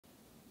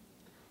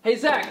Hey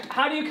Zach,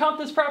 how do you comp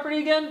this property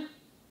again?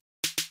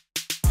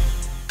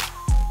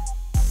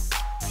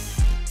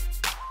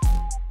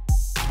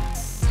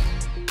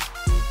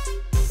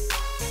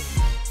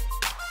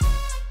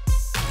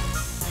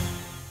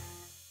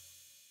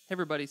 Hey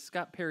everybody,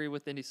 Scott Perry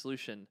with Indie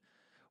Solution.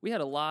 We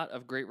had a lot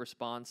of great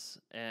response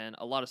and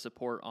a lot of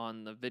support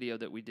on the video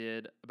that we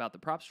did about the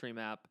Propstream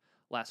app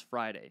last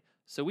Friday.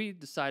 So we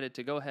decided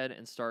to go ahead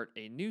and start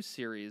a new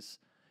series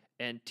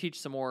and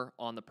teach some more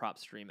on the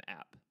Propstream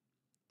app.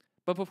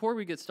 But before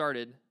we get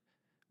started,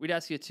 we'd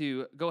ask you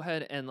to go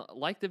ahead and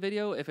like the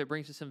video if it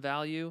brings you some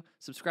value,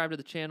 subscribe to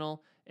the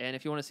channel, and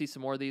if you want to see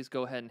some more of these,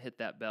 go ahead and hit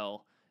that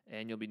bell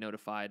and you'll be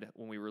notified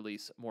when we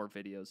release more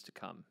videos to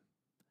come.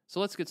 So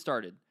let's get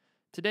started.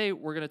 Today,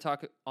 we're going to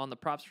talk on the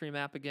Propstream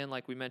app again,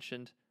 like we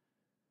mentioned.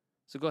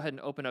 So go ahead and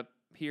open up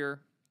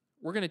here.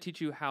 We're going to teach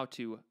you how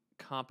to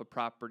comp a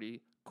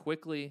property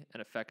quickly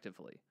and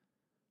effectively.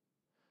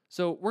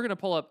 So we're going to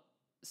pull up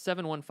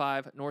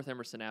 715 North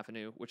Emerson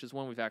Avenue, which is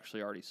one we've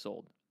actually already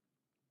sold.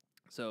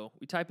 So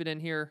we type it in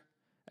here.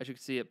 As you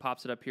can see, it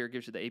pops it up here,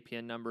 gives you the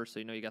APN number so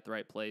you know you got the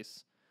right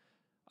place.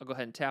 I'll go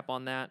ahead and tap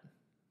on that.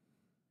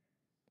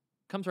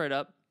 Comes right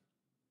up.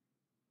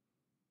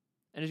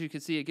 And as you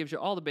can see, it gives you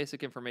all the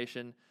basic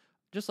information,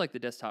 just like the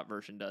desktop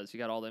version does. You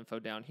got all the info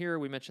down here.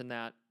 We mentioned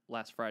that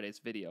last Friday's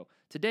video.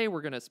 Today,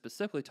 we're going to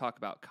specifically talk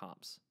about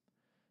comps.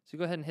 So you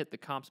go ahead and hit the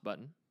comps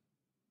button.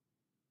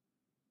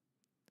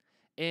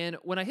 And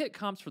when I hit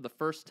comps for the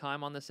first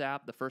time on this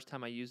app, the first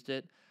time I used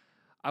it,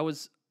 I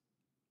was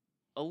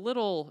a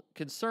little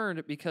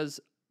concerned because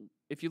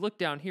if you look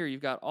down here,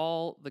 you've got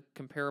all the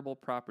comparable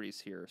properties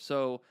here.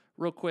 So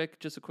real quick,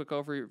 just a quick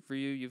overview for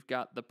you. You've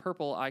got the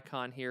purple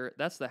icon here.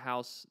 That's the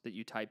house that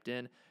you typed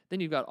in. Then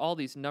you've got all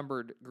these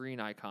numbered green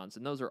icons,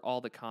 and those are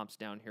all the comps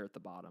down here at the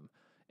bottom.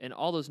 And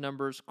all those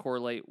numbers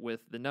correlate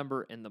with the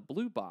number in the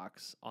blue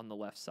box on the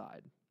left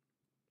side.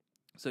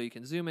 So you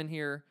can zoom in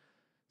here,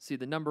 see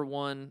the number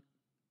one,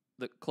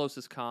 the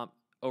closest comp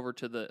over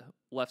to the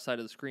left side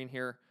of the screen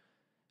here.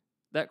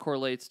 That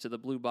correlates to the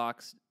blue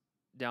box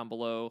down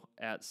below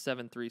at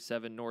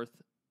 737 North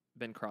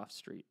Bencroft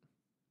Street.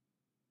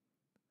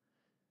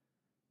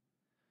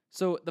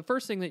 So the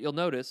first thing that you'll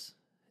notice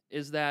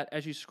is that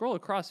as you scroll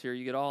across here,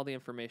 you get all the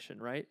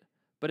information, right?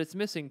 But it's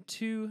missing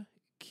two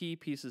key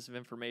pieces of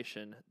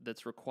information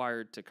that's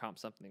required to comp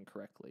something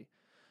correctly.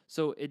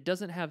 So it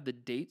doesn't have the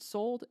date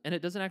sold, and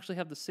it doesn't actually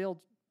have the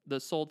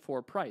sold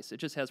for price. It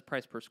just has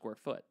price per square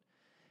foot.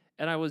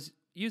 And I was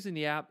using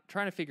the app,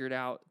 trying to figure it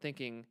out,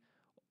 thinking,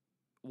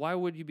 why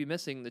would you be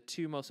missing the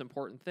two most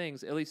important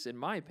things, at least in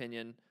my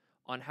opinion,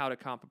 on how to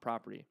comp a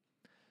property?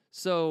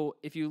 So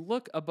if you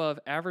look above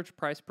average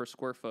price per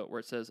square foot where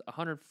it says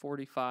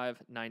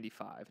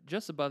 $145.95,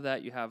 just above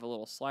that you have a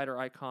little slider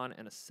icon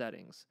and a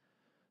settings.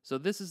 So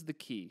this is the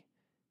key.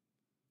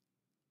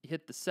 You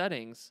hit the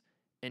settings,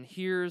 and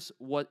here's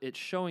what it's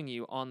showing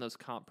you on those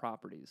comp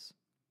properties.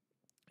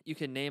 You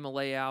can name a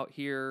layout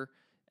here,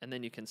 and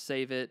then you can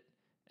save it.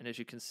 And as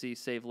you can see,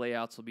 save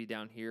layouts will be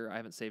down here. I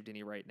haven't saved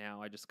any right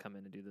now. I just come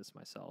in and do this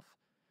myself.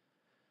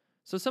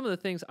 So some of the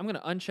things, I'm going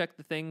to uncheck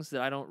the things that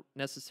I don't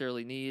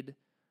necessarily need.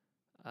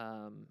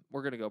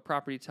 We're going to go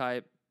property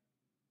type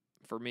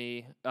for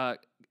me.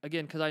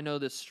 Again, because I know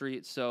this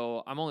street,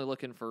 so I'm only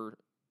looking for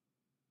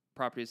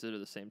properties that are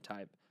the same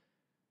type.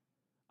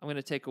 I'm going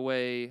to take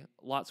away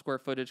lot square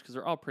footage because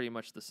they're all pretty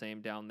much the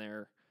same down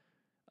there.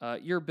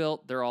 Year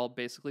built, they're all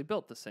basically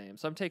built the same.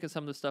 So I'm taking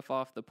some of the stuff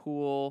off. The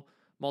pool,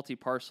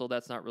 multi-parcel,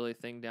 that's not really a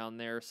thing down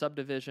there.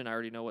 Subdivision, I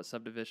already know what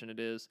subdivision it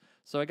is.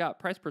 So I got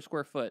price per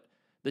square foot.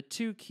 The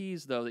two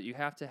keys, though, that you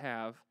have to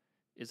have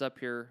is up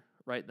here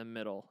right in the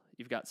middle.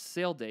 You've got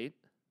sale date,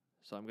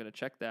 so I'm going to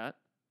check that.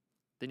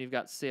 Then you've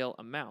got sale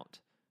amount.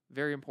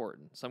 Very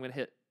important. So I'm going to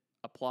hit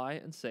apply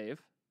and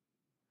save.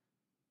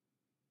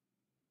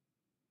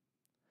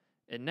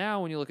 And now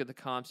when you look at the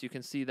comps, you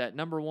can see that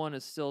number one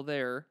is still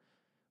there,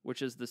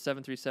 which is the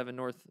 737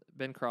 North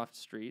Bencroft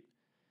Street.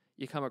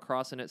 You come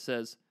across and it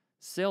says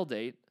sale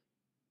date,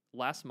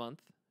 last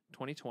month,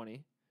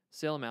 2020,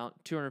 sale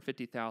amount,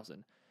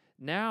 $250,000.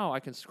 Now I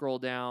can scroll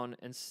down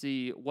and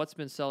see what's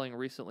been selling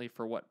recently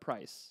for what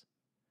price.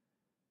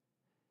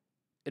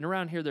 And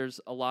around here, there's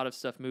a lot of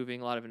stuff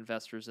moving, a lot of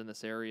investors in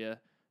this area.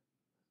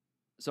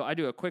 So I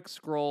do a quick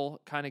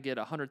scroll, kind of get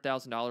a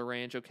 $100,000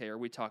 range. Okay, are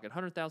we talking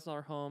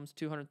 $100,000 homes,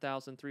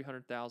 $200,000,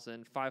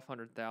 $300,000,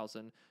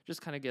 $500,000?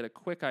 Just kind of get a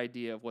quick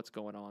idea of what's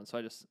going on. So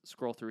I just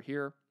scroll through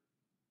here.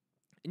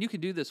 And you can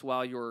do this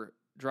while you're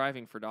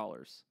driving for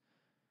dollars.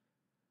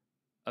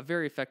 A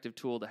very effective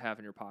tool to have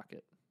in your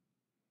pocket.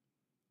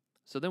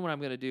 So then what I'm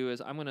going to do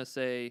is I'm going to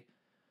say,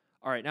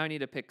 all right, now I need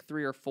to pick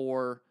 3 or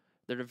 4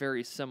 that are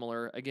very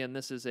similar. Again,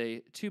 this is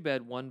a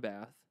 2-bed,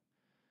 1-bath.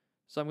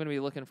 So I'm going to be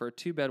looking for a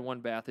 2-bed,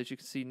 1-bath. As you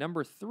can see,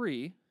 number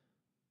 3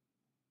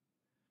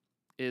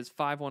 is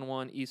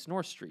 511 East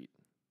North Street.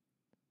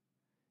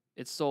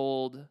 It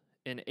sold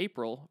in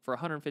April for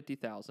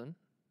 $150,000,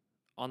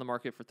 on the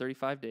market for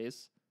 35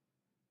 days,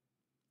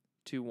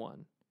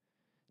 2-1.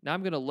 Now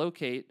I'm going to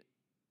locate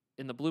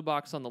in the blue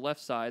box on the left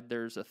side,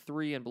 there's a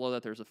 3, and below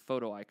that there's a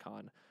photo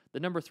icon. The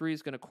number 3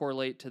 is going to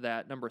correlate to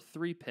that number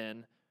 3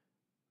 pin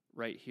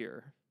right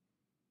here.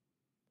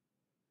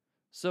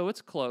 So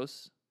it's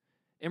close.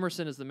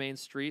 Emerson is the main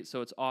street,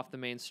 so it's off the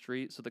main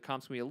street, so the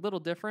comp's going to be a little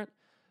different,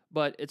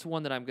 but it's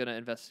one that I'm going to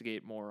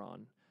investigate more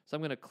on. So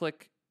I'm going to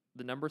click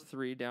the number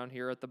 3 down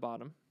here at the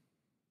bottom.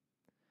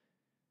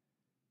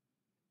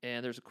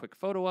 And there's a quick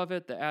photo of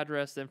it, the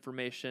address, the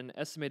information,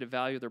 estimated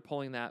value. They're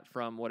pulling that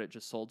from what it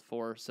just sold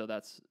for, so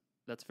that's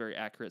very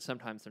accurate.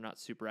 Sometimes they're not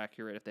super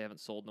accurate if they haven't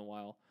sold in a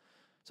while.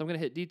 So I'm going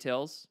to hit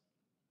details.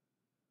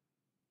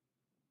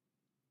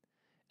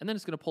 And then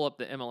it's going to pull up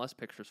the MLS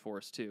pictures for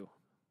us too.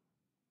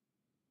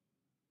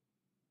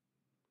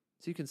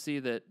 So you can see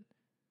that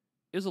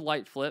it was a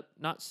light flip,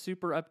 not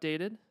super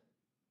updated,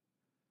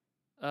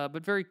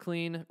 but very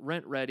clean,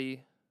 rent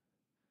ready,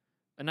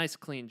 a nice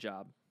clean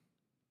job.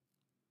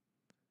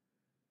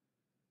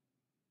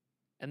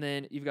 And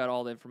then you've got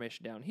all the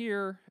information down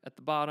here at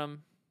the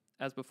bottom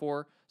as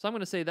before. So I'm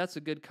going to say that's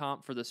a good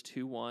comp for this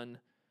 2-1,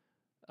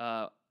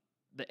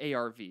 the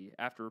ARV,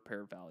 after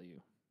repair value.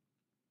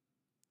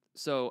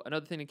 So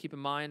another thing to keep in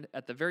mind,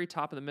 at the very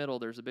top of the middle,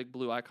 there's a big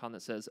blue icon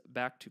that says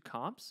back to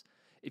comps.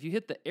 If you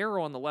hit the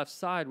arrow on the left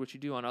side, which you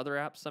do on other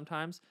apps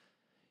sometimes,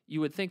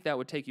 you would think that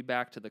would take you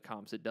back to the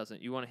comps. It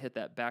doesn't. You want to hit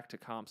that back to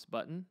comps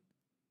button,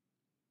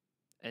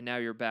 and now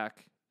you're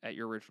back at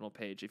your original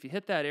page. If you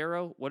hit that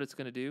arrow, what it's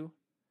going to do,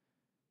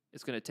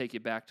 it's going to take you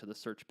back to the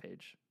search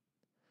page.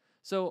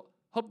 So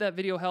hope that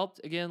video helped.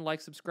 Again,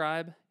 like,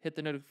 subscribe, hit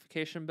the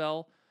notification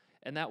bell,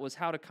 and that was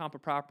how to comp a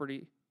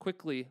property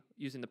quickly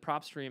using the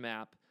Propstream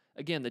app.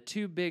 Again, the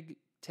 2 big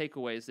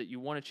takeaways that you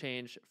want to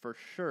change for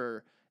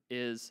sure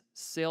is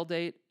sale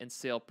date and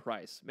sale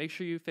price. Make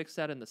sure you fix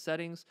that in the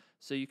settings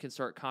so you can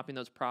start comping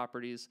those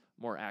properties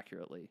more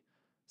accurately.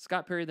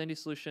 Scott Perry, The Indie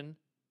Solution.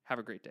 Have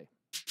a great day.